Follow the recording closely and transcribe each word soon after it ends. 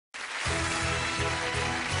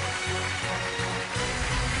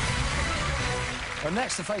Well,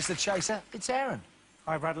 next to face the chaser, it's Aaron.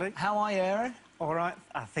 Hi, Bradley. How are you, Aaron? All right,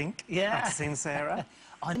 I think. Yeah. After seeing Sarah.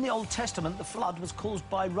 In the Old Testament, the flood was caused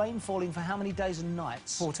by rain falling for how many days and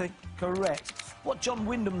nights? 40. Correct. What John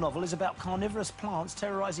Wyndham novel is about carnivorous plants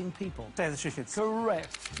terrorising people? Day of the Triffids.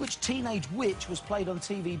 Correct. Which teenage witch was played on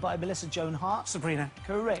TV by Melissa Joan Hart? Sabrina.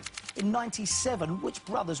 Correct. In '97, which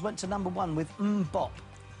brothers went to #1 with Bop?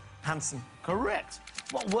 Hanson. Correct.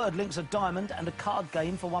 What word links a diamond and a card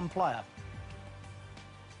game for one player?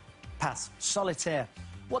 Pass. Solitaire.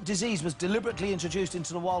 What disease was deliberately introduced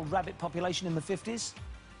into the wild rabbit population in the 50s?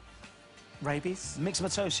 Rabies.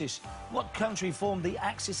 Myxomatosis. What country formed the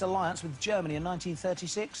Axis alliance with Germany in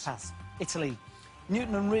 1936? Pass. Italy.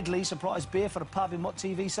 Newton and Ridley surprised beer for the pub in what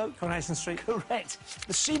TV soap? Coronation Street. Correct.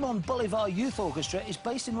 The Simon Bolivar Youth Orchestra is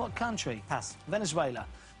based in what country? Pass. Venezuela.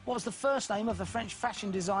 What was the first name of the French fashion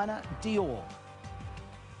designer Dior?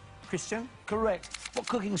 Christian. Correct. What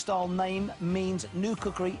cooking style name means new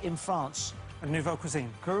cookery in France? A Nouveau Cuisine.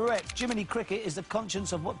 Correct. Jiminy Cricket is the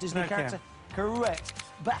conscience of what Disney Pinocchio. character? Correct.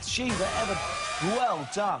 Bathsheba ever... Well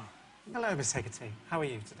done. Hello, Miss Hegarty. How are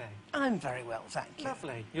you today? I'm very well, thank you.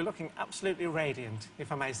 Lovely. You're looking absolutely radiant,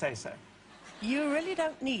 if I may say so. You really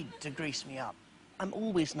don't need to grease me up. I'm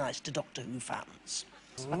always nice to Doctor Who fans.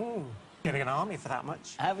 Ooh, getting an army for that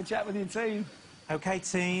much. Have a chat with your team. OK,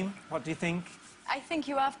 team, what do you think? I think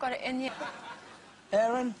you have got it in you.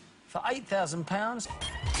 Aaron, for £8,000,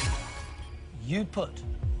 you put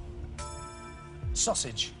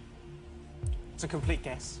sausage. It's a complete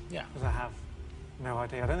guess. Yeah. Because I have no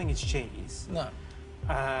idea. I don't think it's cheese. No.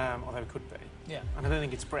 Although it could be. Yeah. And I don't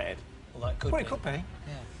think it's bread. Well, that could Well, be. it could be. Yeah.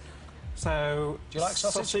 So... Do you like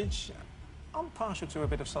sausage? I'm partial to a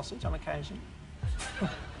bit of sausage on occasion.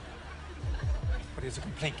 But it's a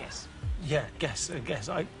complete guess. Yeah, guess.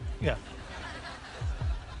 Yeah.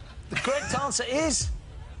 The correct answer is...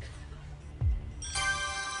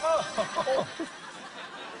 Oh!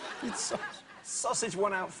 It's sausage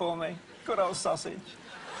won out for me. Good old sausage.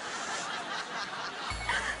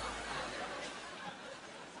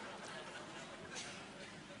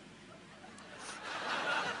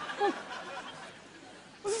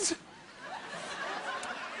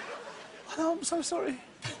 Oh, I'm so sorry.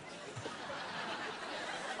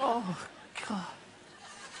 Oh, God.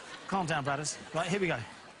 Calm down, brothers. Right, here we go.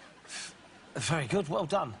 Very good. Well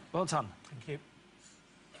done. Well done. Thank you.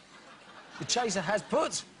 The chaser has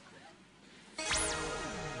put...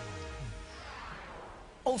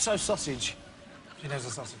 also sausage. She knows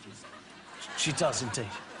the sausages. She does, indeed.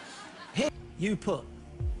 Here you put...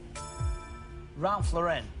 Ralph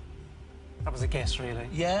Lauren. That was a guess, really.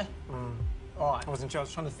 Yeah? All right. I wasn't sure. I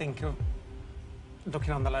was trying to think of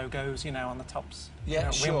looking on the logos, you know, on the tops. Yeah, you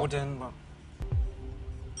know, sure. Wimbledon. Well,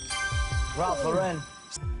 Ralph Lauren.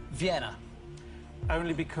 Vienna.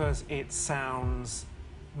 only because it sounds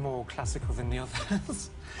more classical than the others.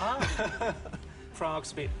 Ah.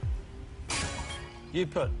 Prague's a bit... You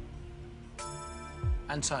put...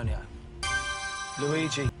 Antonio.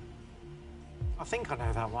 Luigi. I think I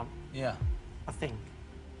know that one. Yeah. I think.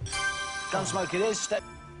 Gunsmoke it is. Step...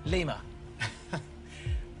 Lima.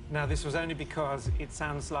 Now, this was only because it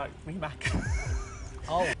sounds like Rimac.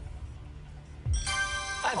 Oh.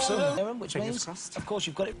 Absolutely. Which Fingers means, crossed. of course,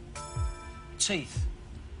 you've got it. Teeth.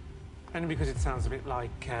 Only because it sounds a bit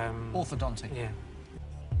like... Orthodontic. Yeah.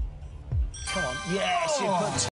 Come on. Yes, you put...